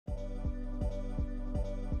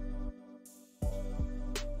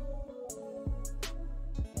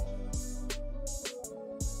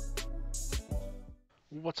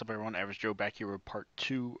What's up, everyone? Average Joe back here with part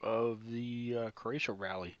two of the Croatia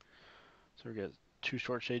rally. So we got two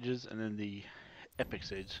short stages and then the epic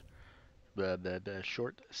stage. The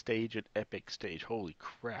short stage and epic stage. Holy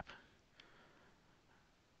crap.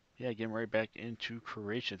 Yeah, getting right back into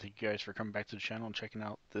Croatia. Thank you guys for coming back to the channel and checking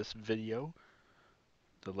out this video.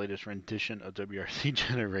 The latest rendition of WRC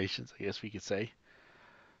Generations, I guess we could say.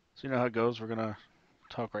 So you know how it goes. We're going to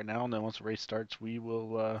talk right now, and then once the race starts, we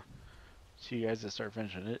will see you guys at start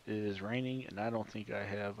finishing. It is raining, and I don't think I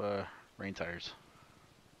have rain tires.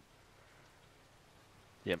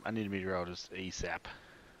 Yep, I need a meteorologist ASAP.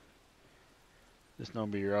 This no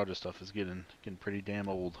meteorologist stuff is getting pretty damn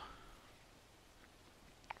old.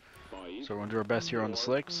 So we're gonna do our best here on the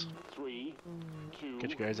slicks. 3, 2,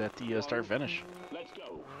 Get you guys at the start finish. Let's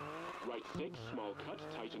go. Right 6, small cut,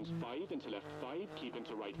 tightens 5, into left 5, keep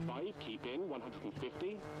into right 5, keep in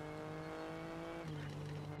 150.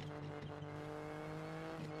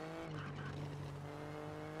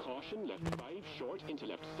 Caution, left 5, short, into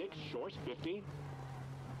left 6, short, 50.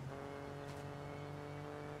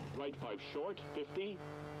 Right 5, short, 50.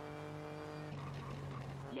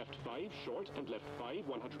 Left 5, short, and left 5,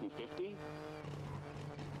 150.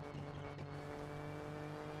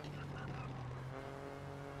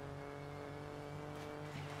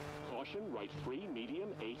 Caution, right 3, medium,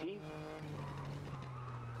 80.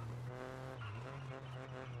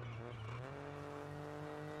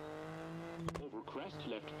 Over crest,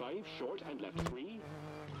 left 5, short, and left 3.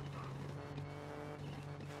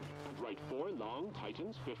 And right 4, long,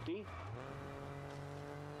 tightens, 50.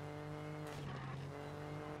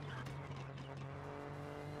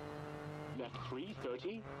 Left 3,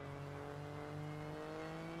 30.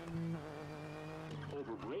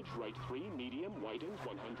 Over bridge, right 3, medium, widens,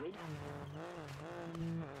 100.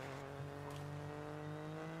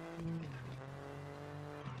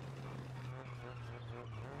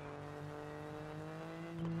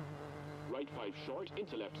 Right 5, short,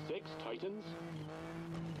 into left 6, tightens.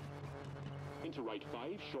 Into right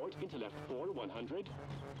 5, short, into left 4, 100.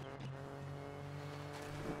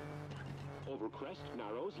 Over crest,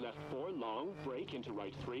 narrows, left 4, long, brake into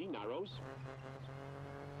right 3, narrows.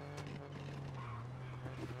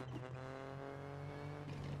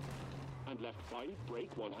 And left 5,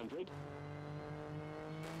 brake 100.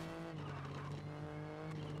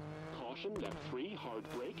 Caution, left 3, hard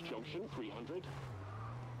brake, junction 300.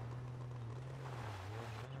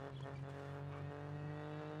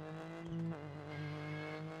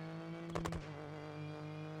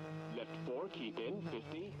 Left 4, keep in,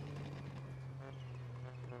 50.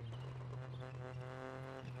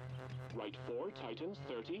 Right 4, tightens,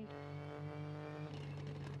 30.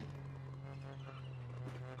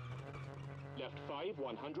 Left 5,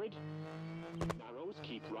 100. Narrows,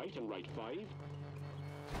 keep right and right 5.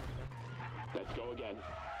 Let's go again.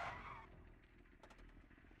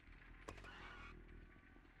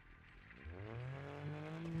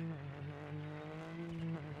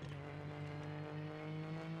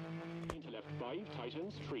 Into left 5,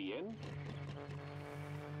 tightens, 3 in.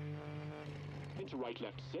 Into right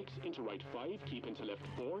left 6, into right 5, keep into left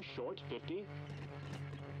 4, short 50.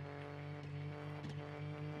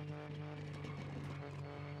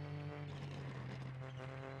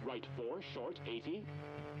 Right 4, short 80.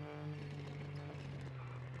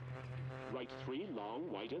 Right 3,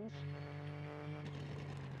 long, widens.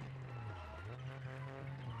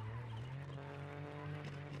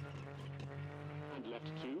 And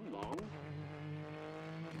left 2, long.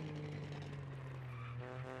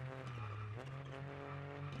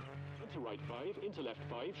 Into right 5, into left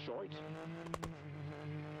 5, short.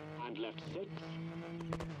 And left 6.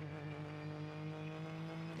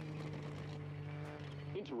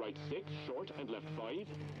 Into right 6, short, and left 5.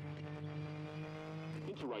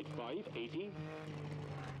 Into right 5, 80.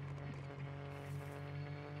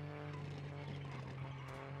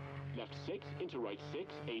 Left 6, into right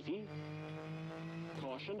 6, 80.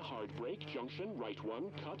 Caution, hard brake, junction, right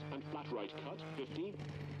 1, cut, and flat right cut, 50.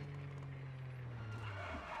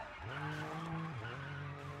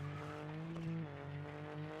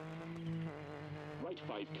 Right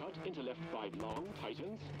 5 cut, into left 5 long,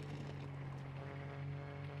 tightens.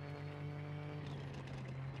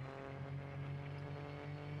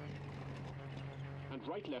 And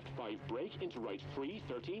right left 5 brake, into right 3,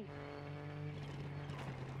 30.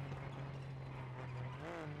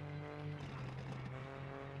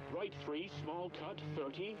 Right 3, small cut,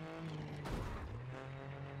 30.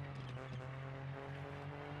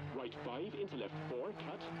 Right 5, into left 4,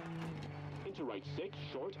 cut. Into right 6,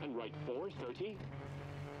 short, and right 4, 30.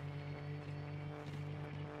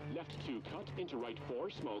 Left 2, cut, into right 4,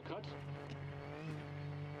 small cut.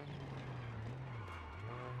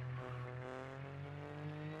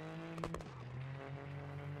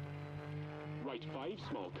 right 5,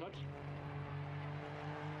 small cut.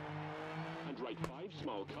 And right 5,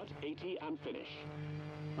 small cut, 80 and finish.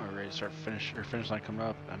 Alright, start finish line coming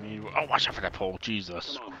up. I mean, oh, watch out for that pole.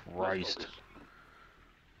 Jesus Come on, let's Christ. focus.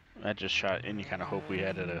 That just shot any kind of hope we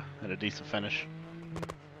had at a decent finish.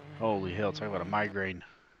 Holy hell, talk about a migraine.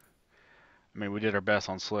 I mean, we did our best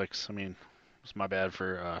on slicks. I mean, it's my bad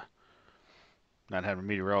for not having a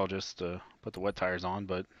meteorologist to put the wet tires on,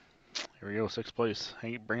 but here we go, 6th place.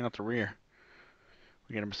 Hey, bringing up the rear.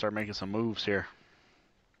 We're going to start making some moves here.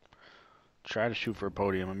 Try to shoot for a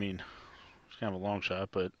podium. I mean, it's kind of a long shot,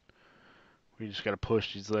 but we just got to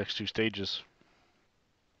push these next 2 stages.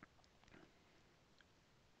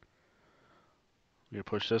 We got to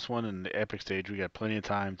push this one, and the epic stage, we got plenty of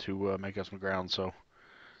time to make up some ground, so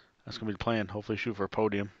that's going to be the plan. Hopefully shoot for a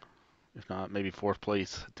podium. If not, maybe 4th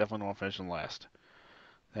place. Definitely don't want to finish in last.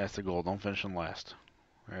 That's the goal. Don't finish in last.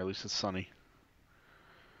 Or at least it's sunny.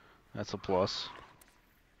 That's a plus.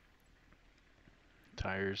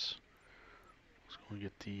 Tires. Let's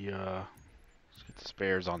get the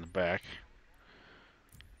spares on the back.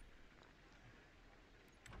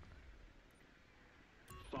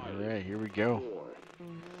 Alright, here we go. 4,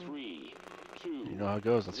 3, 2. You know how it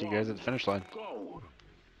goes. I'll see you guys at the finish line. Go.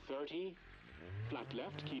 30. Flat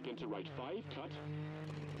left, keep into right 5, cut.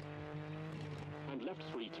 And left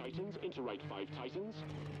 3 tightens, into right 5 tightens.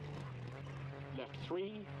 Left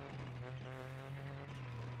 3.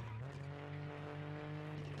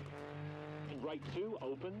 And right 2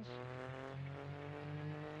 opens.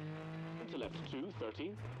 Into left 2,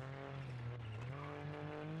 30.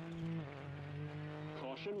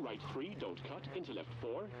 Caution, right 3, don't cut. Into left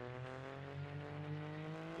 4.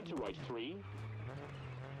 Into right 3.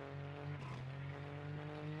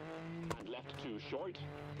 And left 2 short.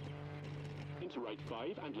 Into right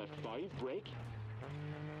 5 and left 5, brake.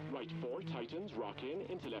 Right 4 tightens, rock in,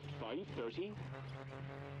 into left 5, 30.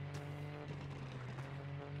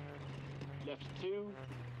 Left 2.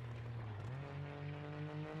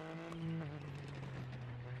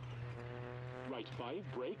 Right 5,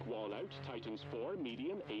 brake, wall out, tightens 4,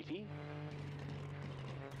 medium, 80.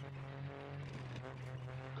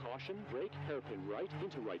 Caution, brake, hairpin right,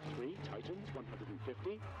 into right 3, tightens,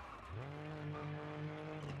 150.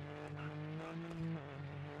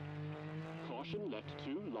 Caution, left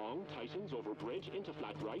 2, long, tightens over bridge, into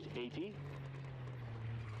flat right, 80.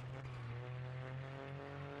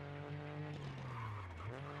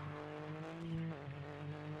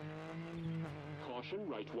 Caution,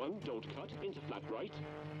 right 1, don't cut, into flat right.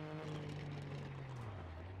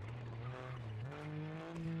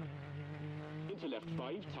 Into left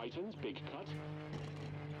 5, tightens, big cut.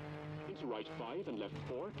 Into right 5 and left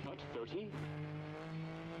 4, cut, 30.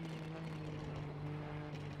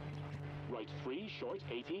 Right 3, short,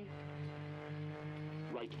 80.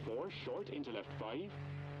 Right 4, short, into left 5.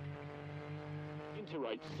 Into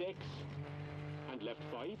right 6. And left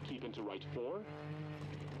 5, keep into right 4.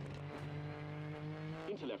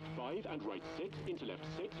 Into left 5 and right 6, into left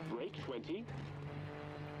 6, brake, 20.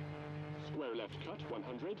 Square left cut,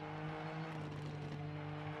 100.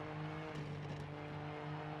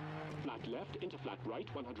 Flat left into flat right,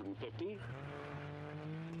 150.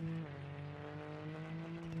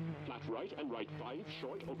 Flat right and right 5,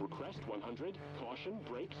 short over crest, 100. Caution,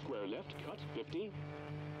 brake, square left, cut, 50.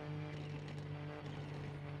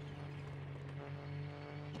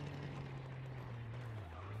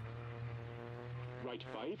 Right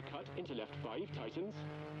 5, cut, into left 5, tightens.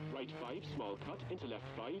 Right 5, small cut, into left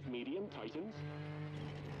 5, medium, tightens.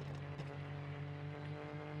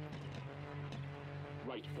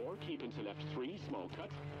 Right 4, keep into left 3, small cut.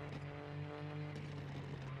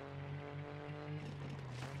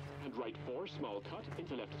 And right 4, small cut,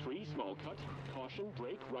 into left 3, small cut. Caution,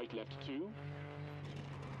 brake, right left 2.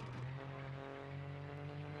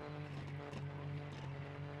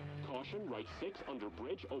 Caution, right 6, under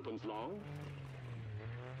bridge, opens long.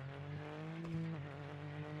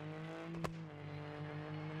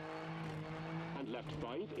 And left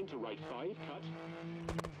 5, into right 5, cut.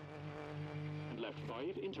 And left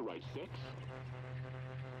 5, into right 6.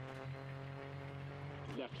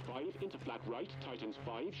 Left 5, into flat right, tightens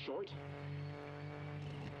 5, short.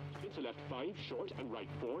 Into left 5, short, and right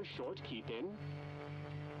 4, short, keep in.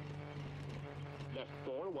 Left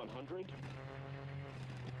 4, 100.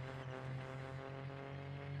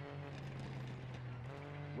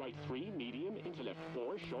 Right 3, medium, into left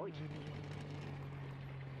 4, short.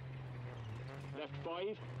 Left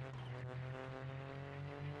 5.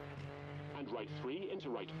 And right 3, into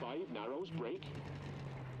right 5, narrows, brake.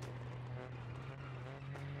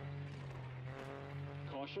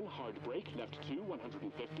 Caution, hard brake, left 2,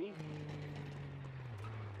 150.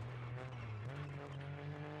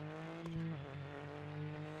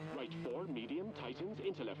 tightens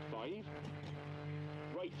into left 5.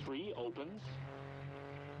 Right 3 opens.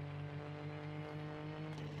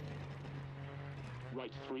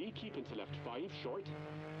 Right 3 keep into left 5 short.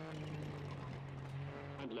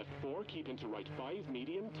 And left 4 keep into right 5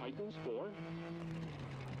 medium tightens 4.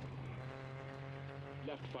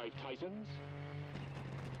 Left 5 tightens.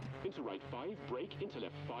 Into right 5 brake into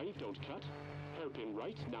left 5 don't cut. Hairpin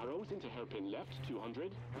right narrows into hairpin left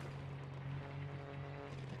 200.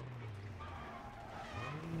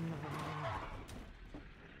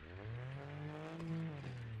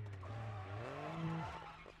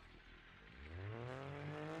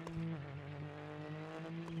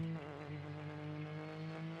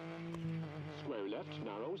 Square left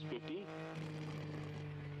narrows 50.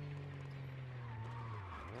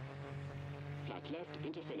 Flat left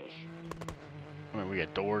into finish. I mean, we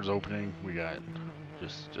got doors opening. We got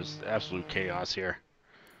just absolute chaos here.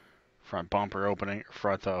 Front bumper opening,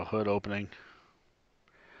 front hood opening.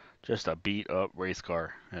 Just a beat up race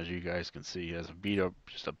car, as you guys can see. It has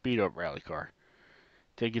just a beat up rally car.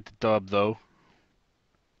 Did get the dub though,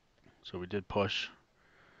 so we did push.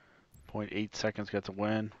 0.8 seconds got the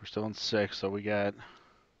win. We're still in 6th, so we got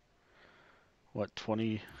what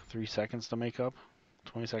 23 seconds to make up.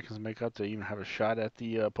 20 seconds to make up to even have a shot at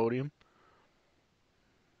the podium.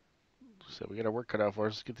 So we got our work cut out for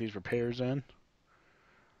us. Let's get these repairs in.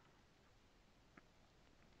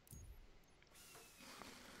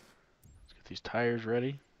 Let's get these tires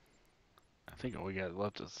ready. I think all we got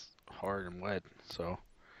left is hard and wet, so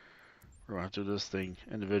we're gonna have to do this thing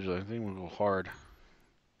individually. I think we'll go hard.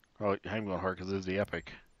 Oh, I'm going hard because this is the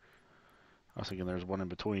Epic. I was thinking there's one in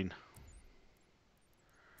between.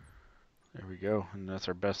 There we go, and that's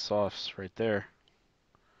our best softs right there.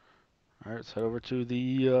 All right, let's head over to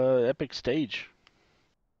the Epic stage.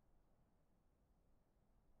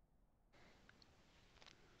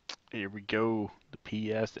 Here we go, the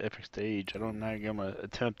PS Epic stage. I'm not gonna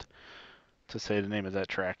attempt to say the name of that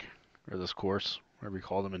track or this course, whatever you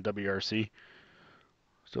call them in WRC.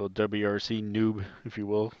 Still a WRC noob, if you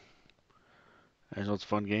will. I know it's a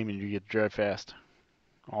fun game and you get to drive fast.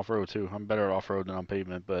 Off-road too. I'm better at off-road than on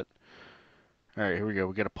pavement, but alright, here we go.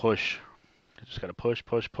 We gotta push. Just gotta push,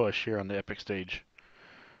 push, push here on the Epic stage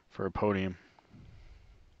for a podium.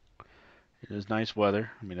 It is nice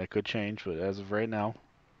weather. I mean, that could change, but as of right now,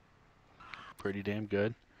 pretty damn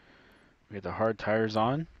good. We got the hard tires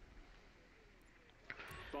on.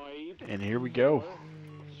 5, And here we go. 4,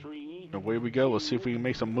 3, Away we go. Let's see if we can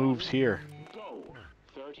make some moves here. go.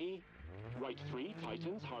 30. Right 3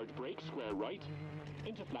 tightens hard brake square right.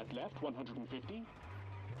 Into flat left 150.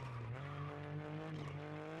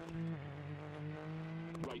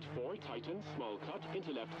 Right 4 tightens small cut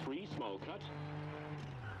into left 3 small cut.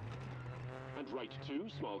 And right 2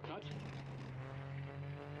 small cut.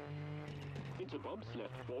 Into bumps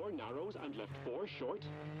left 4 narrows and left 4 short.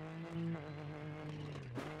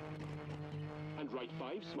 And right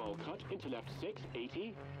 5 small cut into left 6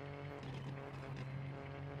 80.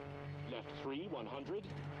 Left 3 100.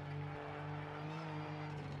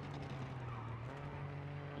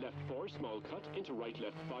 Left 4 small cut into right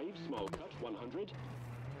left 5 small cut 100.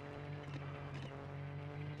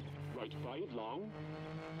 Right 5 long.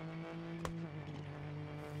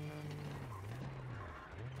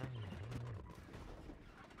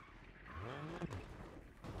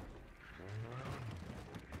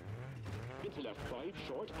 Into left 5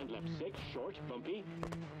 short and left 6 short bumpy.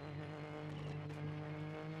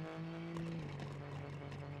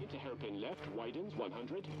 Into hairpin left widens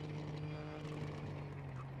 100.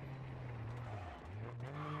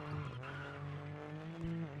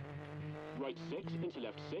 Right 6 into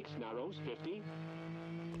left 6 narrows 50.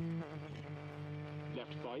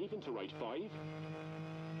 Left 5 into right 5.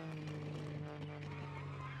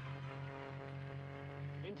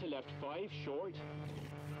 Into left 5 short.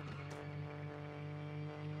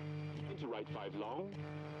 Into right 5 long.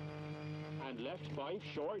 And left 5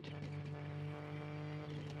 short.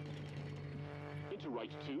 Into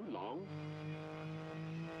right 2 long.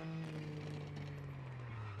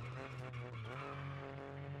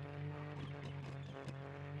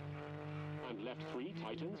 And left 3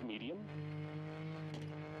 tightens medium.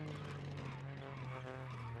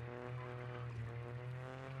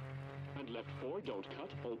 And left 4 don't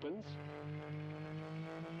cut opens.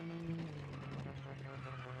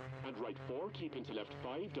 And right 4 keep into left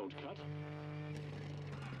 5 don't cut.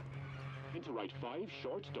 Into right 5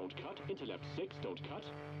 short don't cut. Into left 6 don't cut.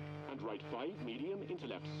 And right 5 medium into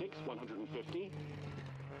left 6 150.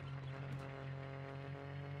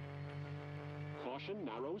 Caution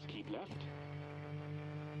narrows keep left.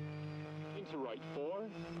 Into right 4.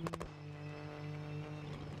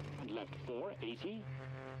 And left 4, 80.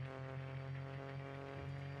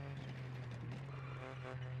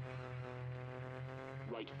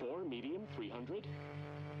 Right 4, medium, 300.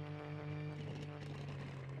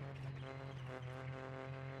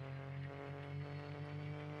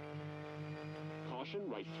 Caution,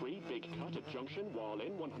 right 3, big cut at junction, wall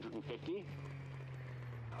in, 150.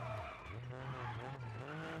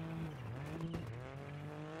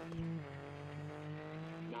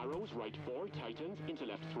 Narrows, right 4, tightens, into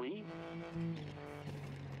left 3.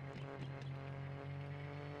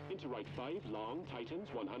 Into right 5, long, tightens,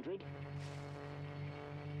 100.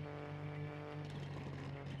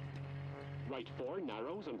 Right 4,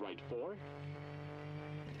 narrows and right 4.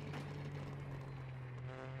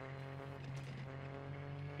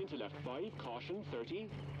 Into left 5, caution, 30.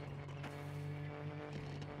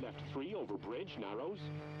 Left 3 over bridge, narrows.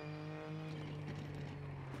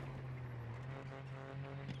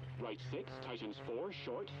 Right 6, tightens 4,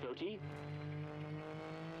 short, 30.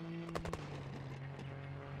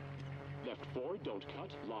 Left 4, don't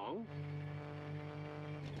cut, long.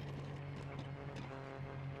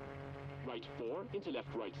 Right 4, into left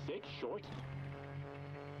right 6, short.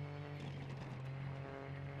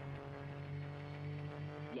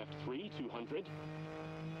 Left 3, 200.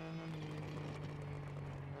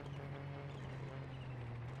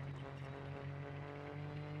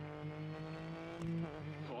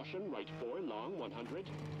 Caution, right 4, long, 100.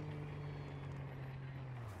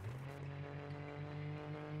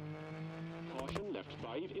 Caution, left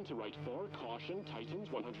 5, into right 4, caution,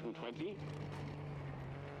 tightens, 120.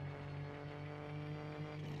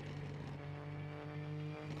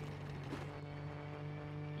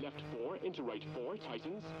 Left 4, into right 4,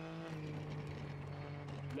 tightens.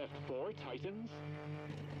 Left 4, tightens.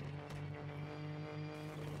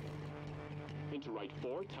 Into right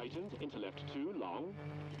 4, tightens, into left 2, long.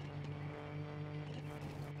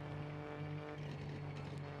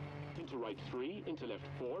 Into right 3, into left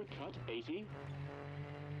 4, cut, 80.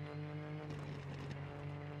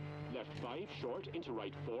 Left 5, short, into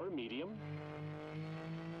right 4, medium.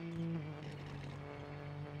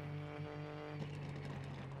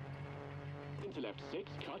 Into left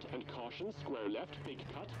 6, cut, and caution, square left, big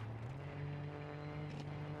cut.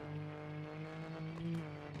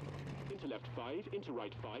 Into left 5, into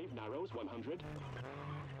right 5, narrows, 100.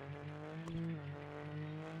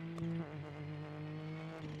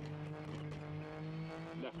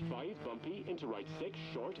 Left 5, bumpy, into right 6,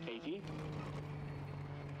 short, 80.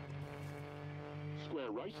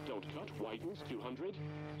 Square right, don't cut, widens, 200.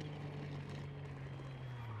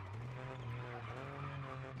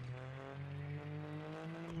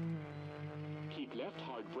 Keep left,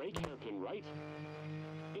 hard brake, hairpin right.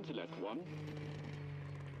 Into left 1.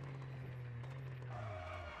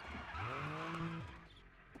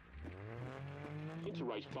 Into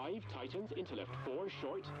right 5, tightens, into left 4,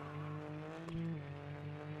 short.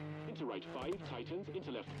 Into right 5, tightens,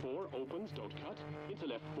 into left 4, opens, don't cut. Into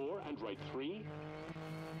left 4 and right 3.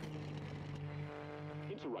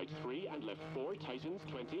 Into right 3 and left 4, tightens,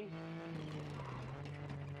 20.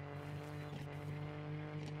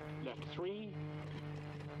 Left 3.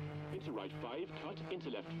 Into right 5, cut, into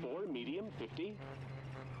left 4, medium, 50.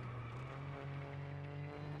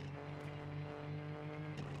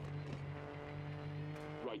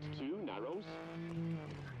 Right 2, narrows.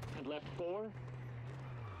 And left 4.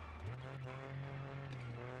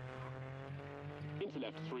 Into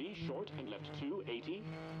left 3, short, and left 2, 80.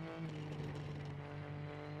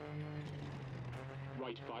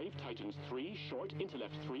 Right 5, tightens 3, short, into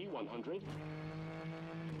left 3, 100.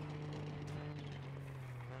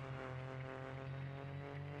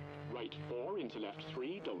 Right 4, into left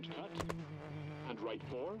 3, don't cut. And right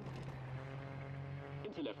 4.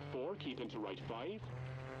 Into left 4, keep into right 5.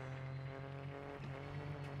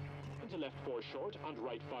 Into left 4, short, and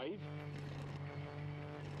right 5.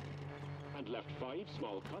 And left 5,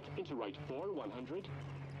 small cut, into right 4, 100.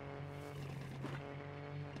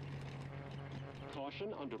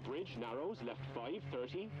 Caution, under bridge, narrows, left 5,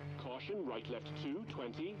 30. Caution, right left 2,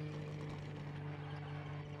 20.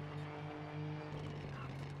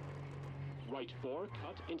 Right 4,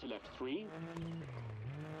 cut, into left 3.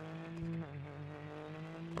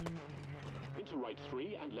 Into right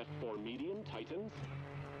 3 and left 4, medium, tightens.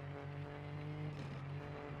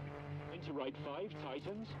 Into right 5,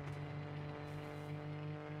 tightens.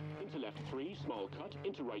 Into left 3, small cut,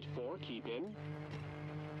 into right 4, keep in.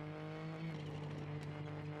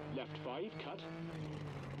 Left 5, cut.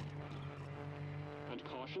 And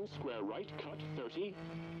caution, square right, cut, 30.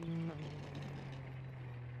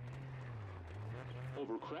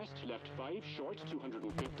 Over crest, left 5, short,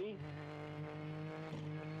 250.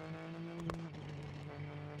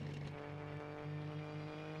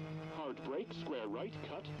 right,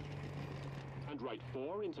 cut. And right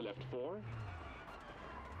 4 into left 4.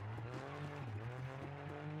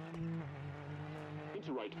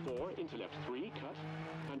 Into right 4, into left 3, cut.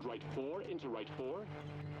 And right 4 into right 4.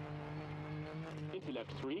 Into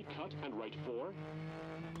left 3, cut and right 4.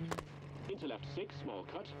 Into left 6, small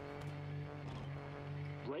cut.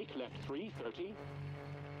 Brake left 3, 30.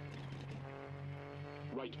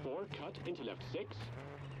 Right 4, cut into left 6.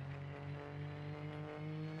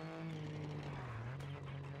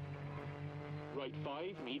 Right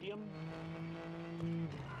 5, medium.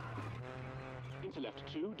 Into left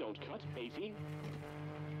 2, don't cut, 80.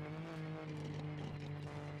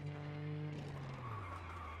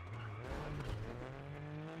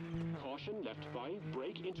 Caution, left 5,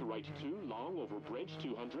 brake into right 2, long over bridge,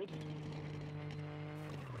 200.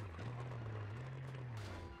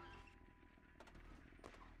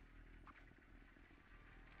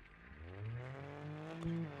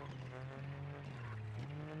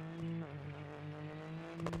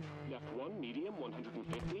 Left 1, medium,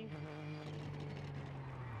 150.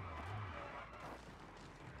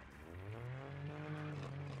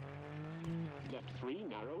 Left 3,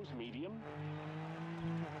 narrows, medium.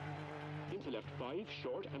 Into left 5,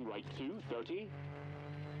 short and right 2, 30.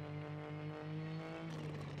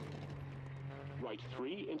 Right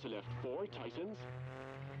 3, into left 4, tightens.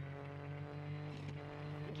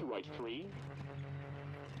 Into right 3.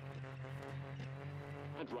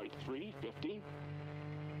 And right 3, 50.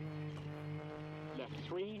 Left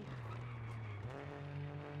 3.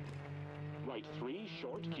 Right 3,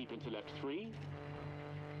 short, keep into left 3.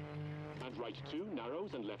 And right 2,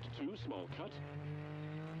 narrows and left 2, small cut.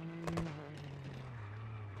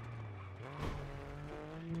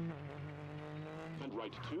 And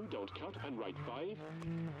right 2, don't cut, and right 5.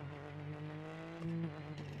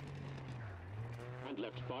 And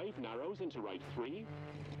left 5, narrows into right 3.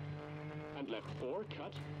 And left 4,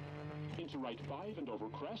 cut. Into right 5 and over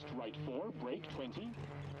crest, right 4, brake 20.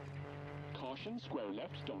 Caution, square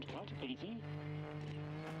left, don't cut, 80.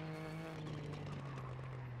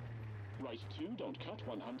 Right 2, don't cut,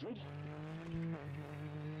 100.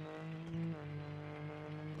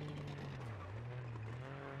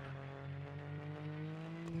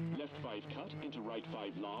 Left 5 cut, into right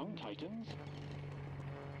 5 long, tightens.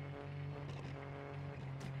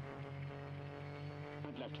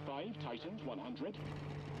 And left 5 tightens, 100.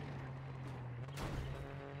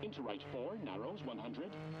 Into right 4, narrows, 100.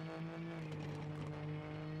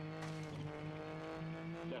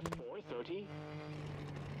 Left 4, 30.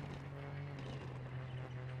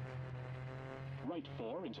 Right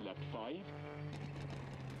 4 into left 5.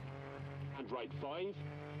 And right 5.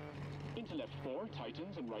 Into left 4,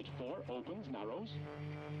 tightens, and right 4, opens, narrows.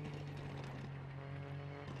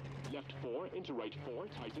 Left 4 into right 4,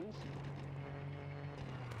 tightens.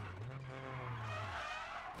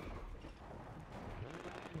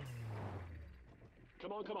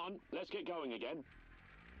 Come on, let's get going again.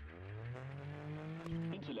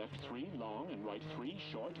 Into left 3, long, and right 3,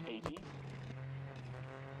 short, 80.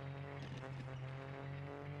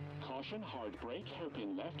 Caution, hard brake,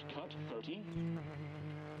 hairpin left, cut, 30.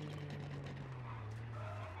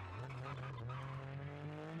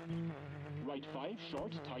 Right 5,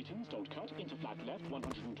 short, tightens, don't cut, into flat left,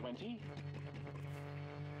 120.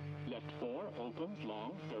 Left 4, opens,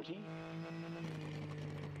 long, 30.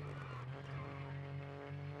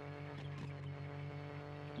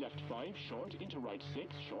 Left 5, short, into right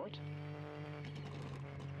 6, short.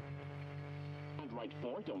 And right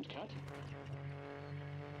 4, don't cut.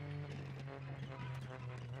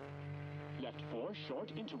 Left 4,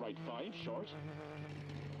 short, into right 5, short.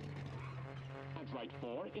 And right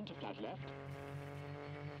 4, into flat left.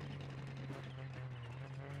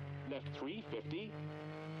 Left 3, 50.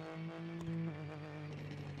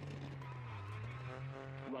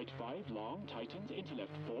 Right 5, long, tightens, into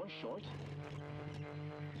left 4, short.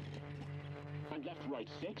 And left right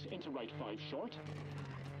 6, into right 5, short.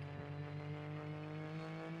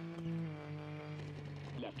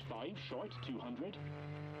 Left 5, short, 200.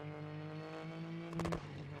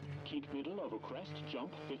 Keep middle over crest,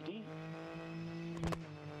 jump, 50.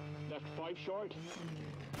 Left 5, short.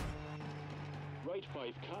 Right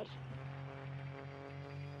 5, cut.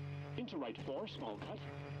 Into right 4, small cut.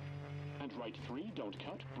 And right 3, don't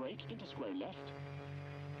cut, brake into square left.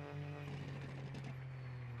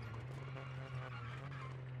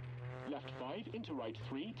 Left 5 into right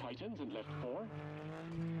 3, tightens, and left 4.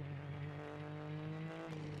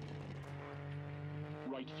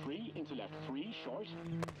 Right 3 into left 3, short.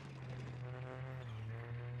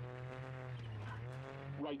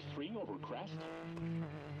 Right 3 over crest.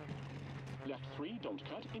 Left 3, don't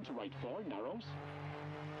cut, into right 4, narrows.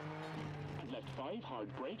 And left 5,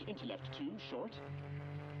 hard brake, into left 2, short.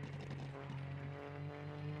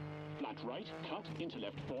 Flat right, cut, into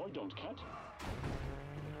left 4, don't cut.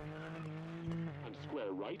 And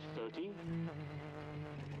square right, 30.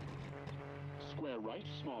 Square right,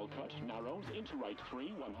 small cut, narrows, into right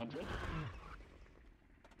 3, 100.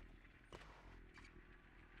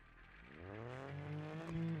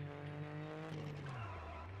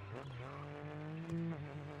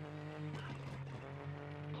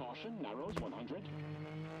 Caution, narrows, 100.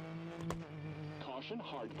 Caution,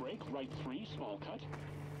 hard brake, right 3, small cut.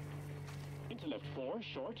 Into left 4,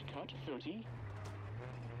 short, cut, 30.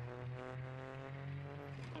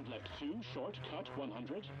 And left 2, short, cut,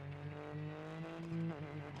 100.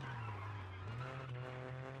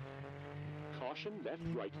 Caution, left,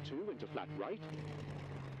 right 2, into flat right.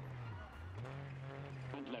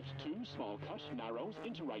 And left 2, small cut, narrows,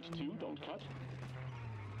 into right 2, don't cut.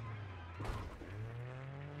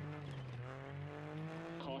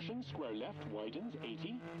 Caution, square left, widens,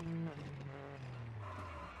 80.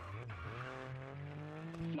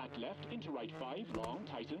 Flat left, into right 5, long,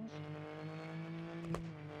 tightens.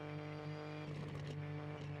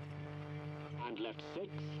 And left 6.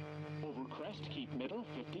 Over crest, keep middle,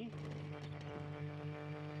 50.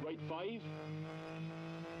 Right 5.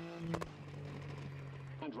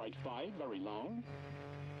 And right 5, very long.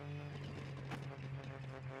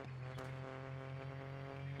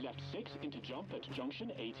 Left 6 into jump at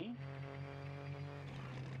junction, 80.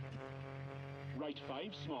 Right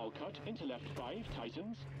 5, small cut, into left 5,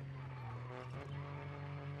 tightens.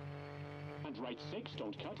 And right 6,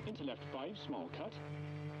 don't cut, into left 5, small cut.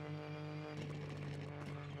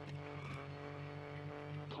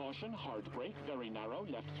 Caution, hard brake, very narrow,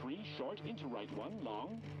 left 3, short, into right 1,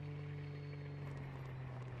 long.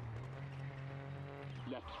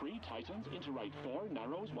 Left 3, tightens, into right 4,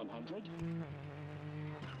 narrows, 100.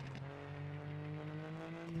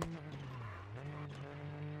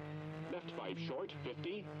 Left 5, short,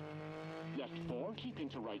 50. Left 4, keep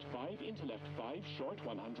into right 5, into left 5, short,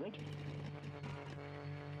 100.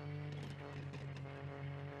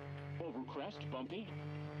 Over crest, bumpy.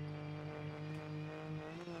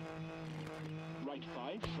 Right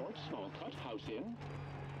 5, short, small cut, house in.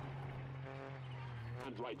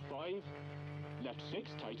 And right 5. Left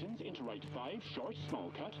 6, tightens, into right 5, short,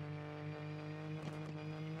 small cut.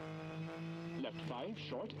 Left 5,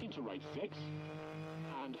 short, into right 6.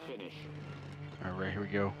 And finish. Alright, here we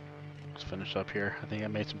go. Let's finish up here. I think I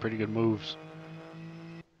made some pretty good moves.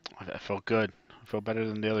 I felt good. I felt better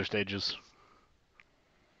than the other stages.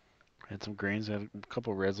 I had some greens, I had a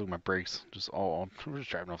couple of reds. Look at my brakes. Just all on. We're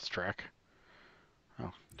just driving off the track.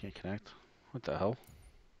 Oh, can't connect. What the hell?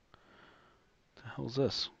 What the hell is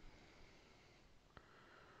this?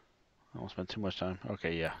 I almost spent too much time.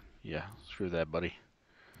 Okay, yeah. Yeah, screw that, buddy.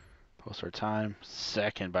 Post our time.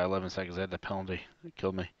 Second by 11 seconds. I had the penalty. It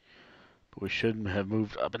killed me. But we should have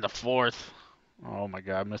moved up into fourth. Oh my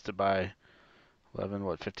god, I missed it by 11,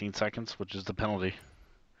 what, 15 seconds, which is the penalty.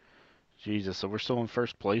 Jesus, so we're still in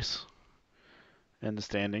first place in the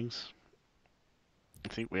standings. I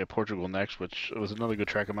think we have Portugal next, which was another good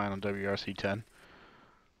track of mine on WRC 10.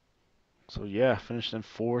 So yeah, finished in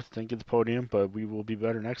fourth. Didn't get the podium, but we will be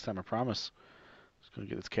better next time, I promise. Just gonna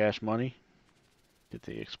get this cash money, get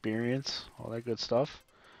the experience, all that good stuff.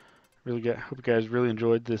 Hope you guys really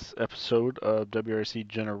enjoyed this episode of WRC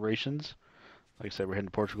Generations. Like I said, we're heading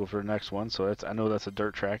to Portugal for the next one, so I know that's a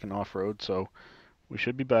dirt track and off-road, so we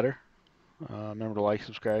should be better. Remember to like,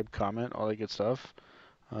 subscribe, comment, all that good stuff.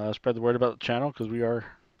 Spread the word about the channel because we are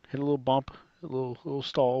hitting a little bump, a little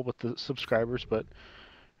stall with the subscribers, but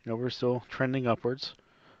you know we're still trending upwards.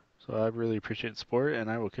 So I really appreciate the support, and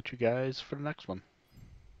I will catch you guys for the next one.